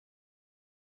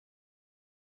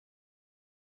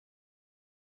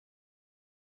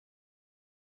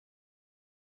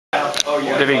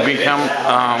David Bingham,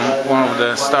 one of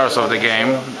the stars of the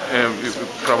game,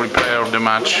 probably player of the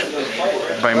match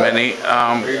by many.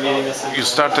 You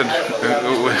started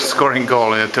with scoring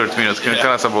goal in the 3rd minute. Can you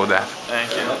tell us about that?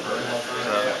 Thank you.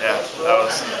 Yeah, that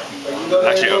was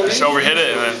actually just overhit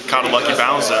it and then caught a lucky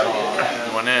bounce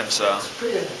and went in. So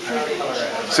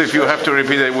if you have to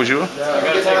repeat it, would you?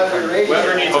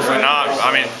 Hopefully not.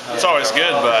 I mean, it's always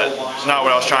good, but it's not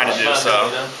what I was trying to do.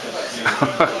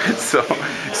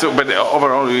 But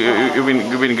overall,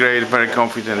 you've been great, very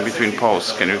confident between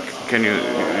posts. Can you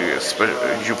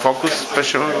focus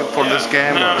especially for this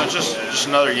game? No, it's just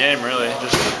another game really.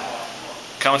 Just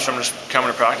comes from just coming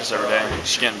to practice every day and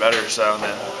just getting better. So and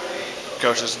then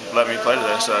coaches let me play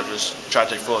today, so I just try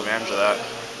to take full advantage of that.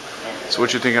 So what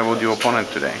do you think about your opponent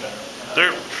today?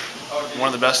 They're one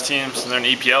of the best teams, and they're in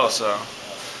EPL. So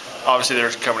obviously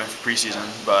they're coming in for preseason,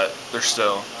 but they're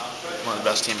still one of the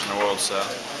best teams in the world. So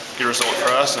good result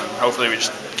for us, and hopefully we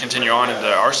just continue on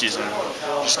into our season,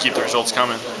 just keep the results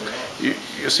coming.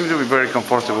 You seem to be very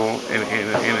comfortable in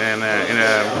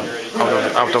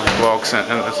out of the box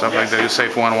and stuff like that. You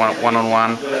save one on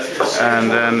one,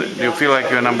 and then you feel like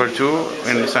you're number 2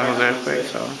 in the San Jose Earthquake.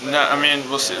 So no, I mean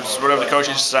we'll see. It's whatever the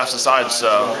coaching staff decides.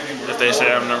 So if they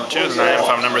say I'm number 2, then I am. If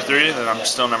I'm number 3, then I'm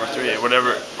still number 3.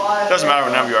 Whatever, it doesn't matter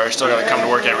what number you are. You still got to come to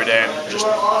work every day and just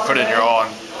put in your all.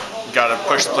 And you got to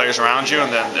push the players around you,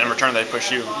 and then in return they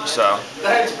push you. So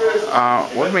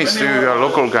what means to you? You're a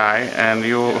local guy, and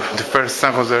you the first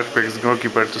San Jose Earthquake's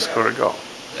goalkeeper to score a goal.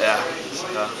 Yeah,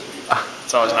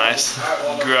 it's always nice.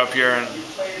 Grew up here, and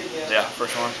yeah,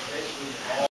 first one.